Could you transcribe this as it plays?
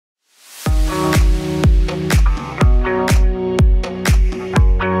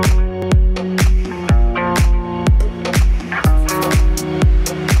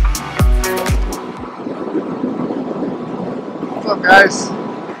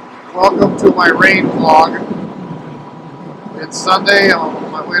Welcome to my rain vlog. It's Sunday, I'm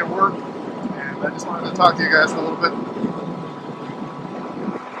on my way to work, and I just wanted to talk to you guys for a little bit.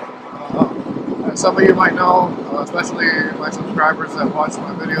 As some of you might know, especially my subscribers that watch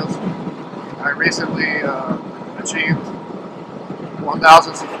my videos, I recently achieved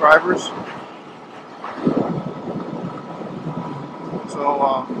 1,000 subscribers. So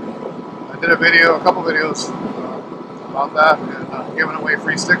I did a couple videos about that, and giving away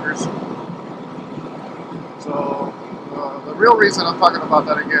free stickers. So the real reason I'm talking about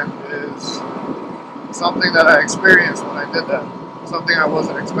that again is something that I experienced when I did that. Something I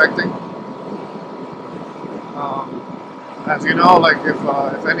wasn't expecting. As you know, like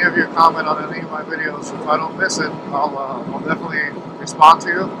if any of you comment on any of my videos, if I don't miss it, I'll definitely respond to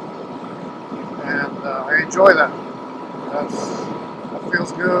you, and I enjoy that. That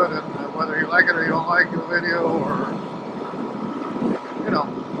feels good, and whether you like it or you don't like the video, or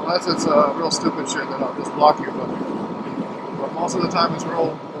unless it's real stupid shit, that I'll just block you. But most of the time, it's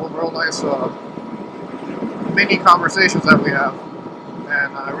real nice mini conversations that we have,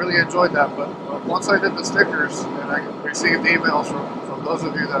 and I really enjoyed that. But once I did the stickers, and I received emails from those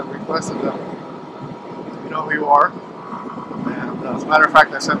of you that requested them, you know who you are. And as a matter of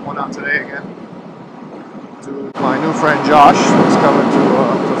fact, I sent one out today again to my new friend Josh, who's coming to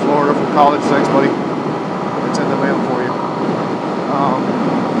Florida from college. Thanks, buddy. It's in the mail for you.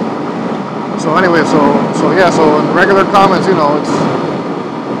 So anyway, so in regular comments, I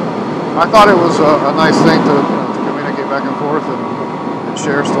thought it was a nice thing to communicate back and forth and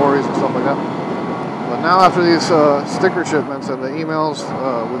share stories and stuff like that. But now after these sticker shipments and the emails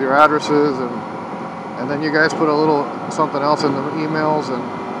with your addresses, and then you guys put a little something else in the emails, and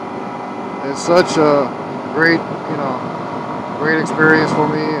it's such a great experience for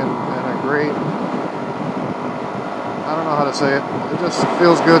me, and a great, I don't know how to say it. It just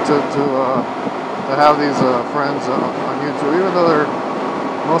feels good to have these friends on YouTube, even though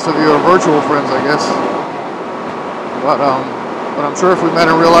most of you are virtual friends, I guess. But I'm sure if we met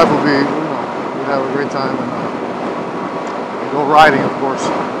in real life, we'd have a great time, and go riding, of course,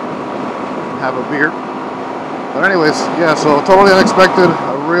 and have a beer. But anyways, yeah. So totally unexpected,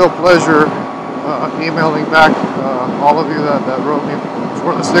 a real pleasure emailing back all of you that wrote me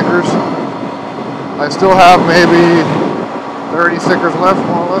for the stickers. I still have maybe 30 stickers left,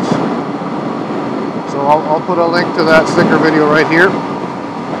 more or less. So I'll put a link to that sticker video right here.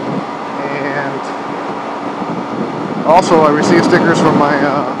 And also, I received stickers from my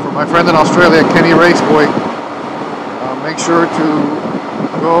friend in Australia, Kenny Raceboy. Make sure to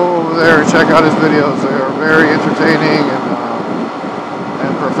go over there and check out his videos. They are very entertaining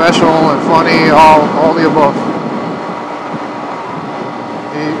and professional and funny, all the above.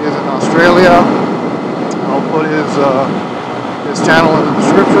 He is in Australia. I'll put his channel in the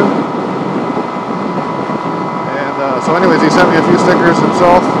description. And so anyways, he sent me a few stickers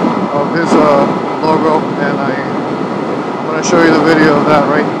himself of his logo, and I'm going to show you the video of that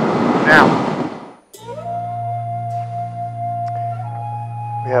right now.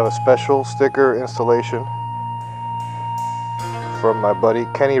 We have a special sticker installation from my buddy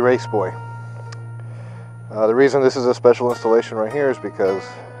Kenny Raceboy. The reason this is a special installation right here is because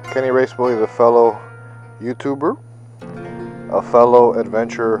Kenny Raceboy is a fellow YouTuber, a fellow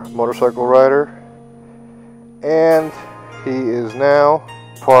adventure motorcycle rider, and he is now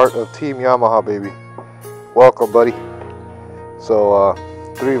part of Team Yamaha, baby. Welcome, buddy. So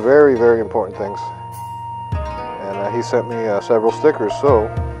three very, very important things, and he sent me several stickers, so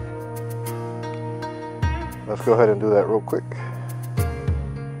let's go ahead and do that real quick.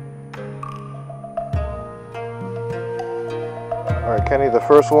 Alright, Kenny, the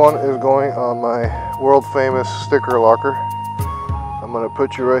first one is going on my world famous sticker locker. I'm going to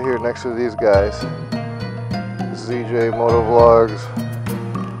put you right here next to these guys. ZJ Motovlogs,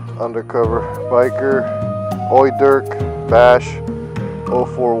 Undercover Biker, Oi Dirk, Bash,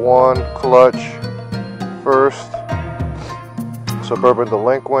 041, Clutch, First, Suburban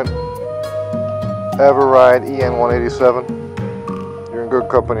Delinquent, Everride, EN187. You're in good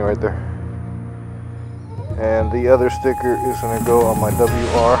company right there. And the other sticker is going to go on my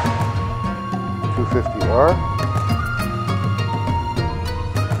WR250R.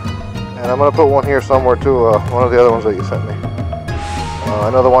 And I'm going to put one here somewhere too, one of the other ones that you sent me.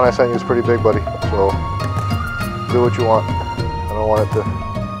 Another one I sent you is pretty big, buddy, so do what you want. I don't want it to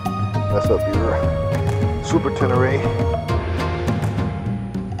mess up your Super Tenere.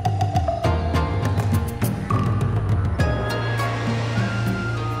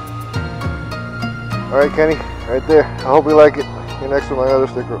 Alright, Kenny, right there. I hope you like it. You're next to my other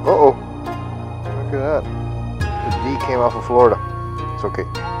sticker. Uh-oh. Look at that. The D came off of Florida. It's okay.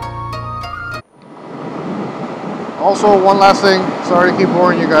 Also, one last thing. Sorry to keep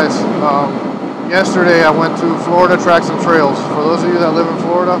boring you guys. Yesterday I went to Florida Tracks and Trails. For those of you that live in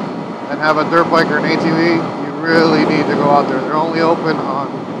Florida and have a dirt bike or an ATV, you really need to go out there. They're only open on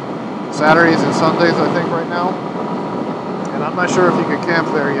Saturdays and Sundays, I think, right now. And I'm not sure if you can camp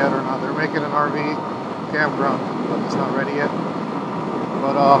there yet or not. They're making an RV campground, but it's not ready yet.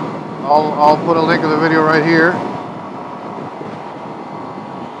 But I'll put a link of the video right here.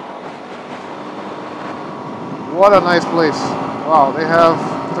 What a nice place. Wow, they have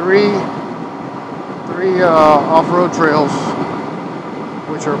three off-road trails,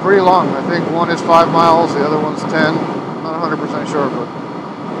 which are pretty long. I think one is 5 miles, the other one's 10. I'm not 100% sure, but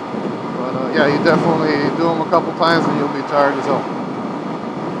yeah, you definitely do them a couple times and you'll be tired as hell.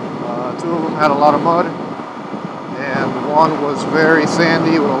 Two of them had a lot of mud, and one was very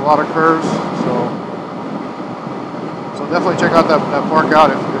sandy with a lot of curves. So definitely check out that park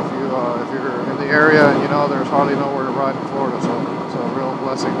out if you're in the area and you know there's hardly nowhere to ride in Florida. So it's a real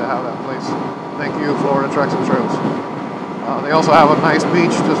blessing to have that place. Thank you, Florida Tracks and Trails. They also have a nice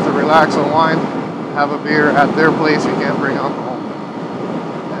beach just to relax, unwind, have a beer at their place. You can't bring alcohol.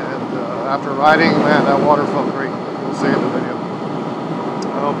 After riding, man, that water felt great. You'll see in the video.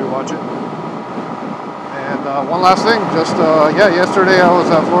 I hope you watch it. And one last thing, just yesterday I was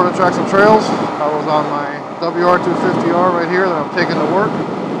at Florida Tracks and Trails. I was on my WR250R right here that I'm taking to work.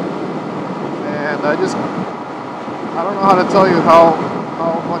 And I don't know how to tell you how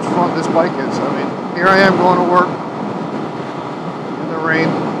much fun this bike is. I mean, here I am going to work in the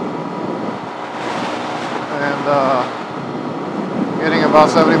rain. And getting about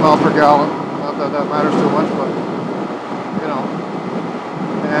 70 miles per gallon. Not that that matters too much, but you know.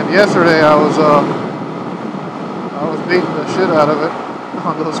 And yesterday I was beating the shit out of it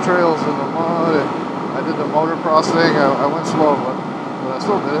on those trails in the mud, and I did the motocross thing. I went slow, but I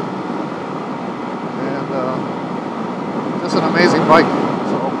still did it. And just an amazing bike.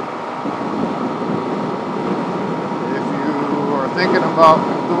 So if you are thinking about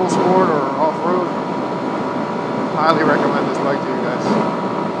dual sport or off-road, highly recommend this bike to you guys.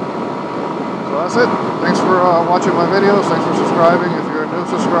 So that's it. Thanks for watching my videos. Thanks for subscribing. If you're a new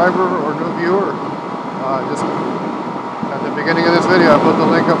subscriber or new viewer, just at the beginning of this video I put the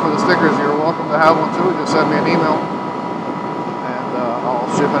link up for the stickers. You're welcome to have one too. Just send me an email and I'll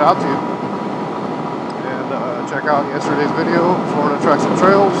ship it out to you. And check out yesterday's video, Florida Tracks and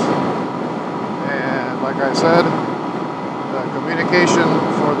Trails. And like I said, the communication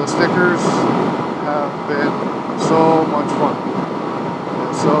for the stickers have been so much fun.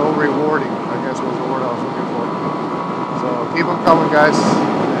 It's so rewarding, I guess was the word I was looking for. So keep them coming, guys,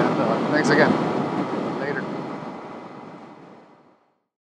 and thanks again.